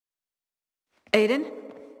Aiden?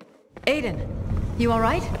 Aiden, you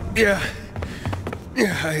alright? Yeah,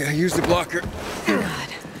 I used the blocker. God.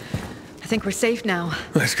 I think we're safe now.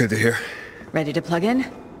 That's good to hear. Ready to plug in?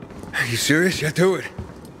 Are you serious? Yeah, do it.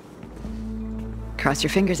 Cross your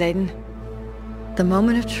fingers, Aiden. The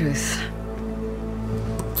moment of truth.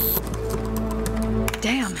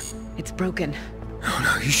 Damn, it's broken. Oh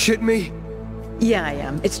no, you shitting me? Yeah, I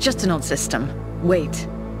am. It's just an old system. Wait.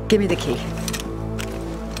 Give me the key.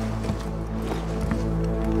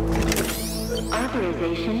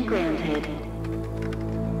 Authorization granted.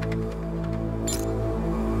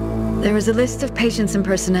 There is a list of patients and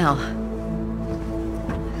personnel.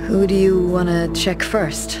 Who do you want to check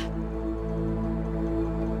first?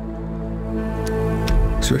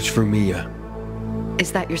 Search for Mia.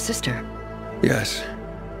 Is that your sister? Yes.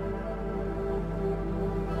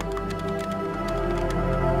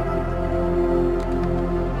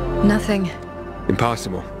 Nothing.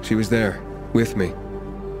 Impossible. She was there, with me.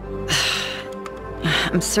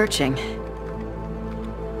 I'm searching.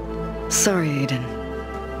 Sorry, Aiden.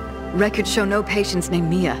 Records show no patients named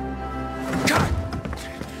Mia. God!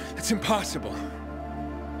 That's impossible.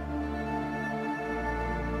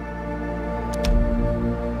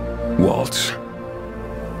 Waltz.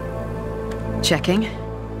 Checking.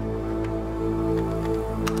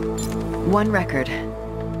 One record.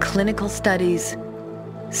 Clinical studies.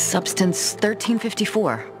 Substance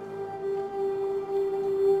 1354.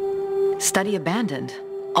 Study abandoned.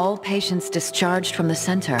 All patients discharged from the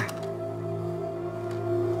center.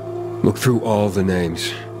 Look through all the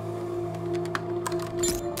names.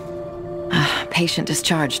 Patient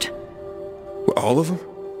discharged. All of them?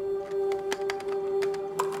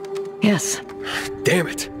 Yes. Damn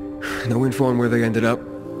it. No info on where they ended up?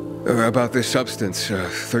 Or about this substance,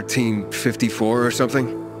 1354 or something?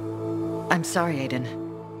 I'm sorry, Aiden.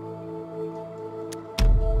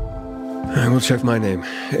 I will check my name.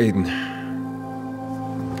 Aiden.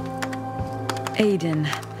 Aiden.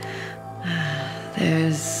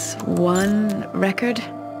 There's one record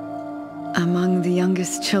among the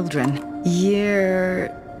youngest children. Year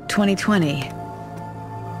 2020.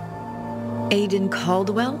 Aiden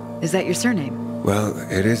Caldwell? Is that your surname? Well,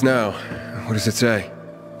 it is now. What does it say?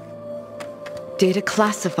 Data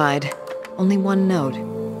classified. Only one note.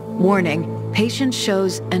 Warning, patient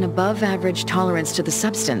shows an above-average tolerance to the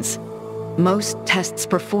substance. Most tests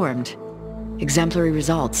performed. Exemplary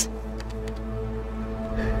results.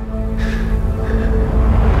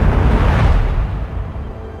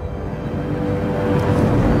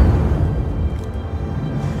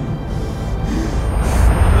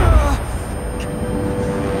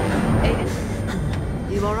 Aiden?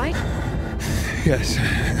 You all right? Yes,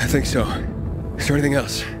 I think so. Is there anything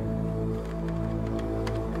else?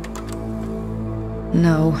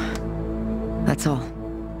 No. That's all.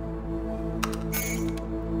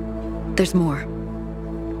 There's more.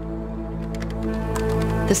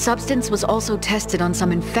 The substance was also tested on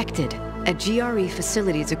some infected at GRE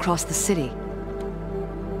facilities across the city.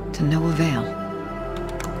 To no avail.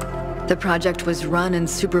 The project was run and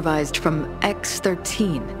supervised from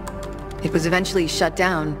X-13. It was eventually shut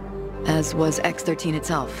down, as was X-13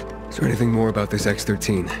 itself. Is there anything more about this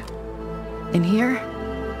X-13? In here?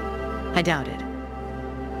 I doubt it.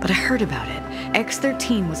 But I heard about it.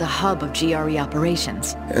 X-13 was a hub of GRE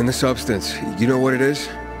operations. And the substance, you know what it is?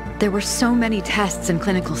 There were so many tests and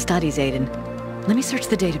clinical studies, Aiden. Let me search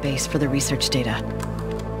the database for the research data.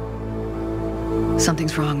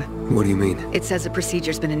 Something's wrong. What do you mean? It says a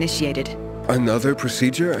procedure's been initiated. Another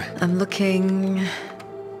procedure? I'm looking...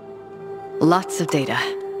 Lots of data.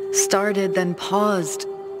 Started, then paused...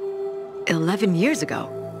 11 years ago.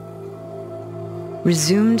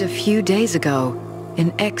 Resumed a few days ago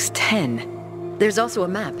in X-10. There's also a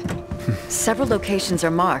map. Several locations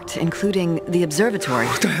are marked, including the observatory.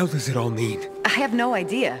 What the hell does it all mean? I have no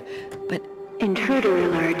idea, but... Intruder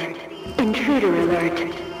alert. Intruder alert.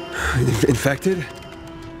 Infected?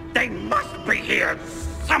 They must be here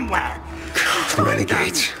somewhere.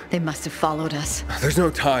 Renegades. They must have followed us. There's no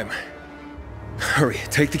time. Hurry,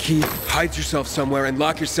 take the key, hide yourself somewhere, and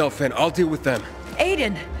lock yourself in. I'll deal with them.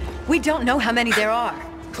 Aiden! We don't know how many there are.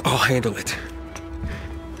 I'll handle it.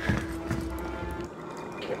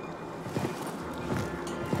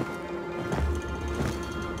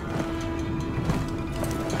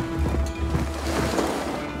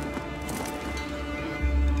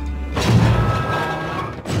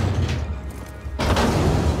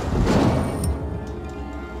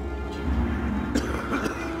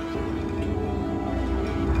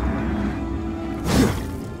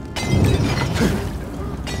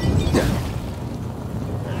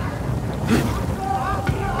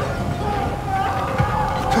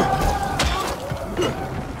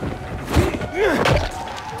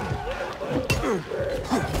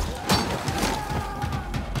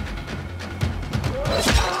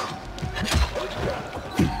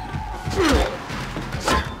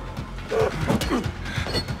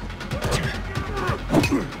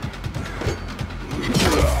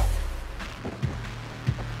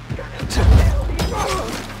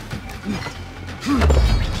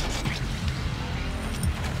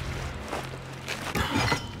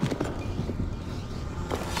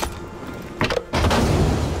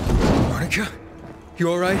 You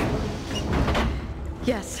alright?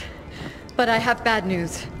 Yes, but I have bad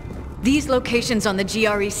news. These locations on the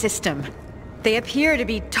GRE system, they appear to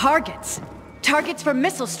be targets. Targets for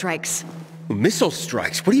missile strikes. Missile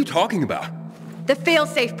strikes? What are you talking about? The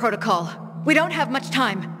failsafe protocol. We don't have much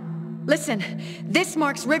time. Listen, this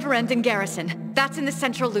marks River End and Garrison. That's in the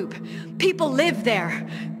central loop. People live there.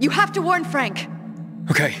 You have to warn Frank.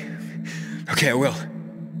 Okay. Okay, I will.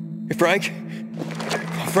 Hey, Frank?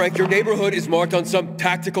 Frank, your neighborhood is marked on some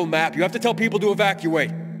tactical map. You have to tell people to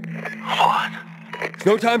evacuate. What?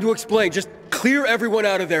 No time to explain. Just clear everyone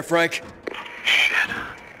out of there, Frank. Shit.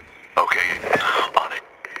 Okay, on it.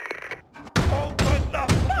 Open the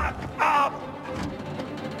fuck up!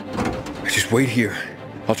 Just wait here.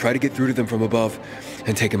 I'll try to get through to them from above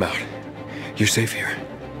and take them out. You're safe here.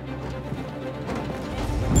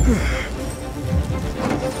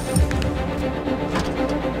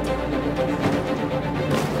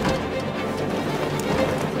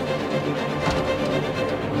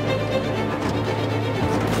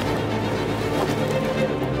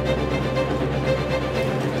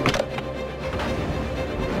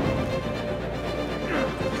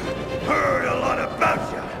 Heard a lot about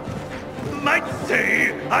you. Might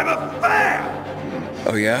say I'm a fan.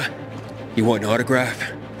 Oh yeah? You want an autograph?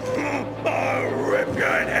 I'll rip you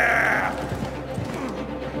in half.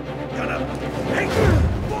 Gonna paint your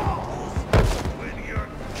walls with your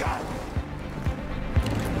gun.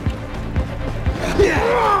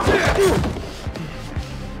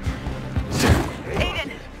 Aiden!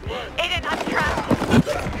 Aiden, I'm trapped!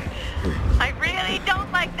 I really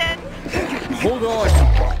don't like this! Hold on!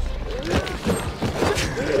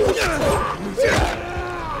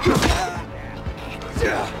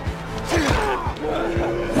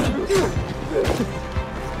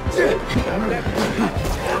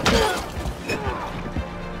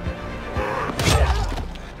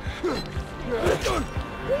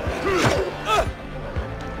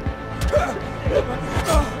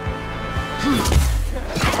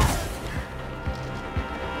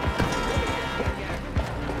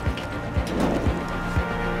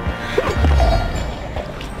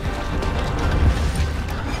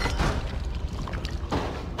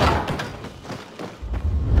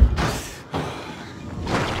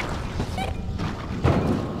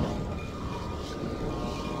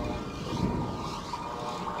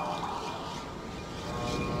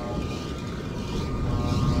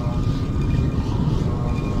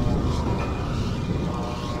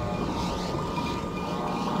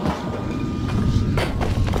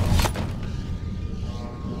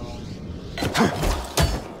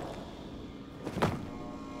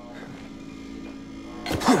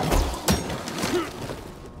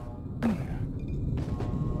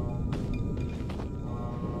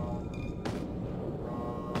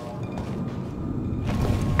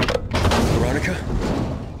 Veronika?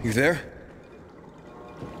 You there?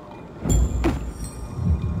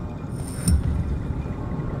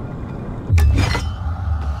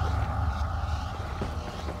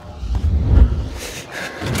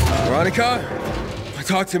 Veronika?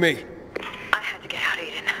 Talk to me. I had to get out,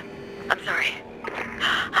 Aiden. I'm sorry.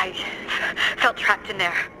 I felt trapped in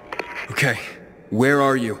there. Okay. Where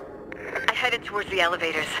are you? I headed towards the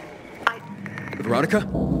elevators. Veronika?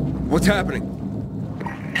 What's happening?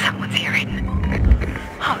 Someone's here, Aiden.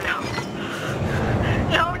 Oh, no.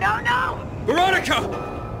 No, no, no! Veronika!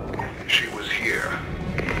 She was here.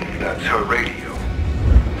 That's her radio.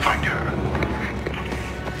 Find her.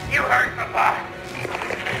 You heard the boss.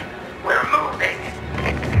 We're moving.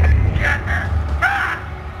 Get her. Ah!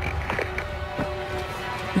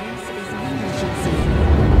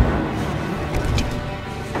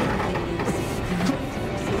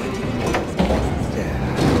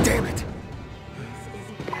 Damn it!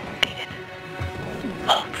 Aiden.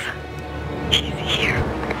 Holtz. He's here.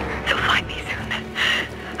 He'll find me soon.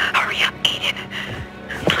 Hurry up, Aiden.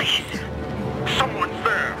 Please. Someone's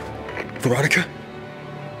there. Veronika?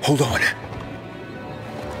 Hold on.